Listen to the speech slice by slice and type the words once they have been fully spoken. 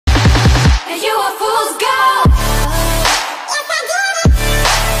and you a fool's gold.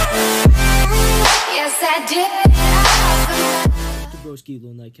 Yes, I did. Broski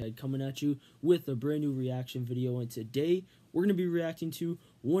Little Nightcat coming at you with a brand new reaction video, and today we're going to be reacting to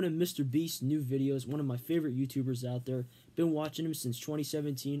one of Mr. Beast's new videos, one of my favorite YouTubers out there. Been watching him since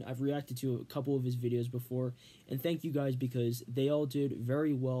 2017. I've reacted to a couple of his videos before, and thank you guys because they all did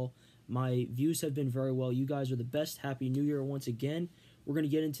very well. My views have been very well. You guys are the best. Happy New Year once again. We're going to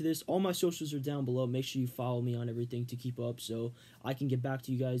get into this. All my socials are down below. Make sure you follow me on everything to keep up so I can get back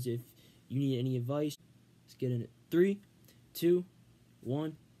to you guys if you need any advice. Let's get in it. 3, 2,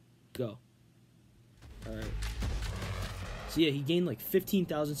 1, go. Alright. So yeah, he gained like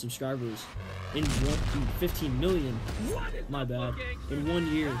 15,000 subscribers in 15 million. My bad. In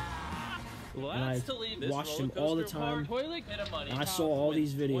 1 year. And I watched him all the time. And I saw all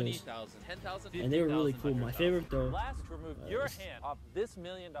these videos. And they were really cool. My favorite though. Your hand off this $1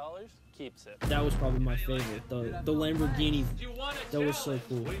 million keeps it. That was probably my favorite. The Lamborghini. That was so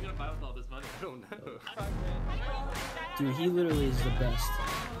cool. What are you gonna buy with all this money? I don't know. Dude, he literally is the best.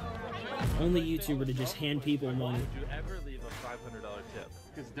 Only YouTuber to just hand people money. Did you ever leave a $500 tip?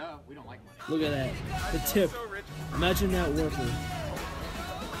 Because duh, we don't like money. Look at that. The tip. Imagine that worker.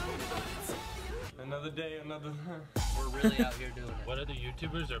 Another day, another. We're really out here doing it. What other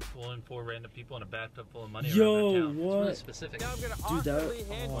YouTubers are pulling 4 random people in a backpack full of money Yo, around their town? what? Really specific. Dude, that.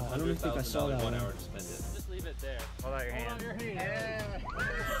 Oh, I don't think I saw that one. Just leave it there. Hold out your hand. Yeah.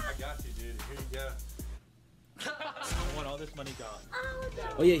 I got you, dude. Here you go. I want all this money gone.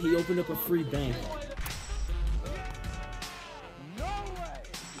 Oh yeah, he opened up a free bank. No way!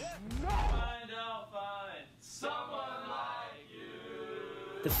 No! Find out, find someone like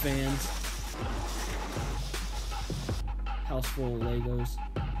you. The fans. House full of Legos.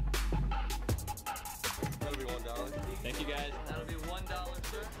 That'll be $1. Thank you guys. That'll be $1,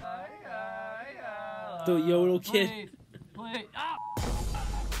 sir. The Yodel kid. Play. Ah!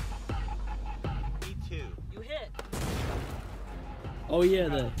 Me too. You hit. Oh yeah,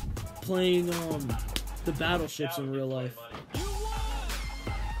 the playing the battleships in real life.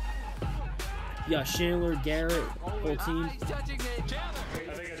 Yeah, Chandler, Garrett, whole team. I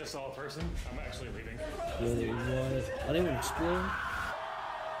think I just saw a person. I'm actually leaving. Yeah, what? Are they gonna explode? And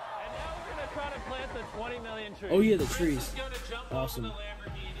now we're gonna try to plant the 20 million trees. Oh yeah, the trees. Awesome. Awesome. You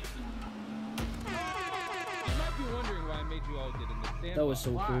might be wondering why I made you all get in the sandbox. That was so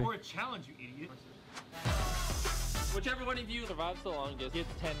cool. Or a challenge, you idiot. Whichever one of you survives the longest gets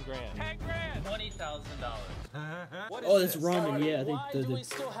 10 grand. 10 grand! $20,000. Oh, that's ramen. Yeah, I think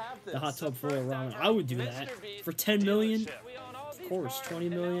the hot tub full of ramen. I would do that for 10 million. Of course, 20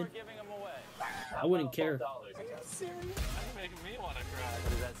 million. I wouldn't care. Making me want to cry.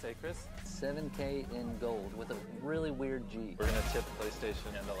 What does that say, Chris? 7K in gold with a really weird G. We're gonna tip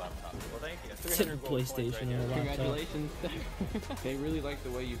PlayStation and the laptop. Well, thank you. Tip PlayStation and the laptop. Congratulations. They really like the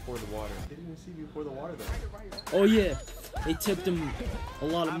way you pour the water. They didn't even see me pour the water though. Oh yeah, they tipped him a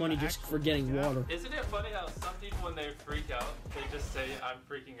lot of money just for getting water. Isn't it funny how some people, when they freak out, they just say, I'm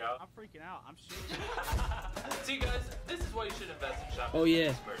freaking out? I'm freaking out. I'm shaking. See, guys, this is why you should invest in shopping. Oh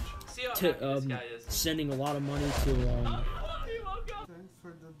yeah, See how happy this guy is. sending a lot of money to He woke up.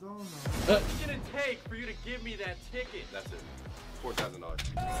 For the donut. What's it gonna take for you to give me that ticket? That's it. $4,000.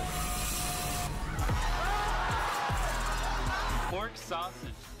 Pork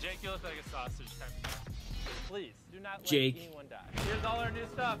sausage. Jake, you look like a sausage type of guy. Please, do not let Jake. anyone die. Here's all our new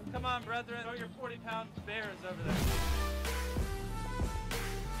stuff. Come on, brethren. Throw your 40-pound bears over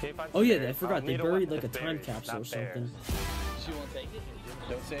there. Oh yeah, I forgot they buried like a time capsule or something. She won't take it.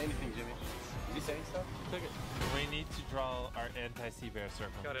 Don't say anything, Jimmy. Is he saying stuff? We need to draw our anti-sea bear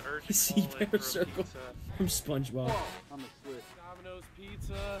circle. Got an urgent Sea bear circle from SpongeBob. I'm a split. Domino's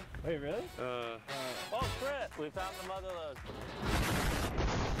pizza. Wait, really? Oh, Chris, we found the mother load.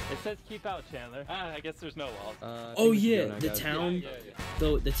 It says keep out, Chandler. I guess there's no laws. Oh yeah, the town, Yeah.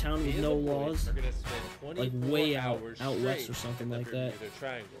 the town with no laws, We're gonna spend 24 like way out hours west or something like that,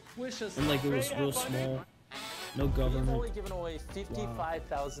 Wish us and like it was real small, no government. We've only given away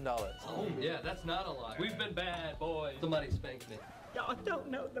 $55,000. Oh, yeah, that's not a lot. We've been bad boys. Somebody spanked me. Y'all don't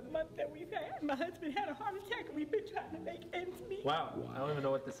know the month that we've had. My husband had a heart attack and we've been trying to make ends meet. Wow, I don't even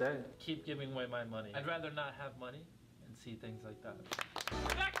know what to say. Keep giving away my money. I'd rather not have money and see things like that.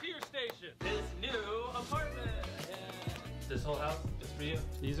 Back to your station. This new apartment. Yeah. This whole house is for you.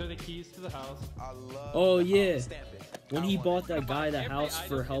 These are the keys to the house. Oh yeah, when he bought that guy the house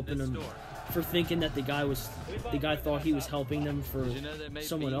for helping him, for thinking that the guy thought he was helping them for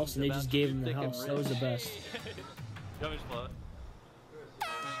someone else, and they just gave him the house. That was the best. You want me to blow it?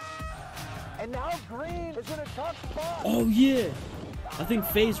 And now green is in a tough spot. Oh yeah, I think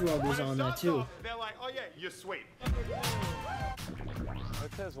FaZe Rug was on that too. They're like, oh yeah, you're sweet.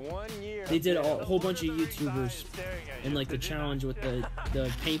 It says 1 year. They did a whole bunch of YouTubers in like the challenge with the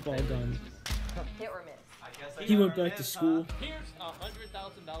paintball gun. Hit or miss. He went back to school. Here's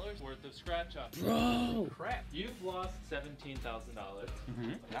 $100,000 worth of scratch offs. Bro! Crap. You've lost $17,000.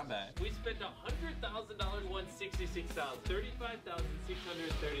 Not bad. We spent $100,000, won $66,000,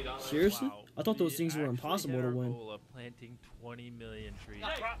 $35,630. Seriously? Wow. I thought those things were We impossible actually to hit our win. goal of planting 20 million trees.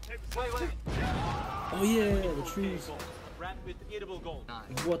 Oh yeah, the trees. Wrapped with eatable gold.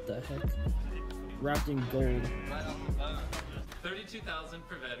 What the heck? Wrapped in gold. 32,000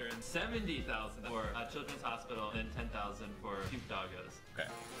 for veterans, 70,000 for Children's Hospital, and 10,000 for cute doggos. Okay.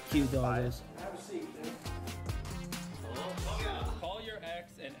 Cute doggos. Call your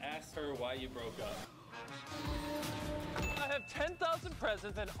ex and ask her why you broke up. I have 10,000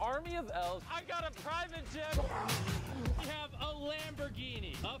 presents, an army of elves. I got a private jet. We have a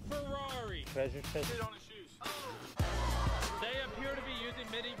Lamborghini, a Ferrari. Treasure chest. Sit on his shoes. They appear to be using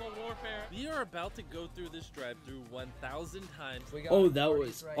medieval warfare. We are about to go through this drive-through 1,000 times. Oh, that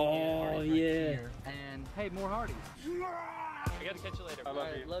was. Oh yeah. And hey, more Hardee's. I gotta catch you later. I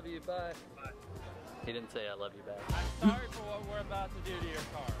love you. Love you. Bye. He didn't say I love you back. I'm sorry for what we're about to do to your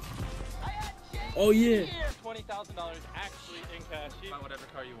car. Oh yeah. $20,000 actually in cash. You buy whatever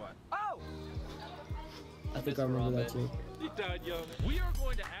car you want. Oh! I think I remember that too. He died young. We are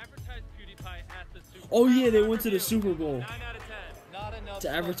going to advertise PewDiePie at the Super Bowl. Oh yeah, they went to the Super Bowl 9 out of 10. Not enough. to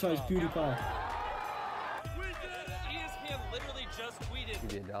advertise SpongeBob. PewDiePie. We did it. ESPN literally just tweeted.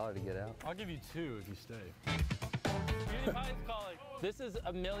 Give you $1 to get out. I'll give you 2 if you stay. PewDiePie's calling. This is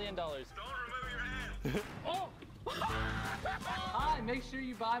 $1 million. Don't remove your hand. Oh! Hi, make sure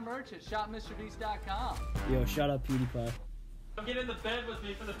you buy merch at shopmrbeast.com. Yo, shout out PewDiePie. Come get in the bed with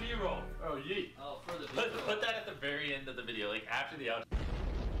me for the B-roll. Oh, yeet. Oh, for the B-roll. Put that at the very end of the video, like after the outro.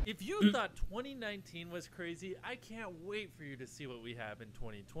 If you thought 2019 was crazy, I can't wait for you to see what we have in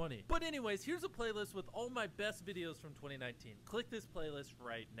 2020. But anyways, here's a playlist with all my best videos from 2019. Click this playlist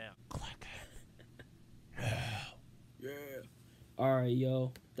right now. Click it. Yeah. Alright,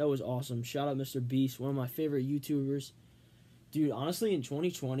 yo. That was awesome. Shout out Mr. Beast, one of my favorite YouTubers. Dude, honestly, in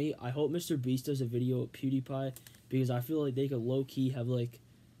 2020, I hope Mr. Beast does a video with PewDiePie because I feel like they could low-key have, like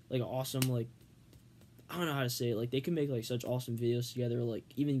awesome, like, I don't know how to say it. Like, they can make, like, such awesome videos together, like,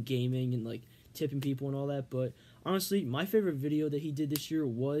 even gaming and, like, tipping people and all that. But, honestly, my favorite video that he did this year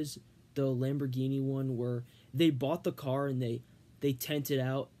was the Lamborghini one where they bought the car and they tented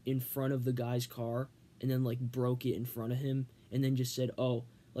out in front of the guy's car and then, like, broke it in front of him and then just said, oh,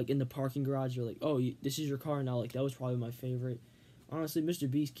 like, in the parking garage, you're like, oh, this is your car now. Like, that was probably my favorite. Honestly,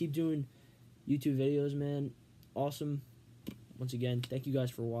 Mr. Beast, keep doing YouTube videos, man. Awesome. Once again, thank you guys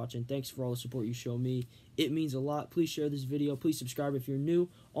for watching. Thanks for all the support you show me. It means a lot. Please share this video. Please subscribe if you're new.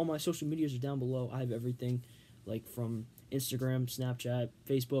 All my social medias are down below. I have everything, like, from Instagram, Snapchat,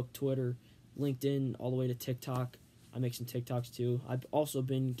 Facebook, Twitter, LinkedIn, all the way to TikTok. I make some TikToks, too. I've also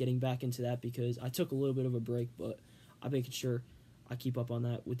been getting back into that because I took a little bit of a break, but I'm making sure I keep up on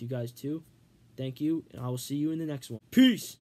that with you guys, too. Thank you, and I will see you in the next one. Peace!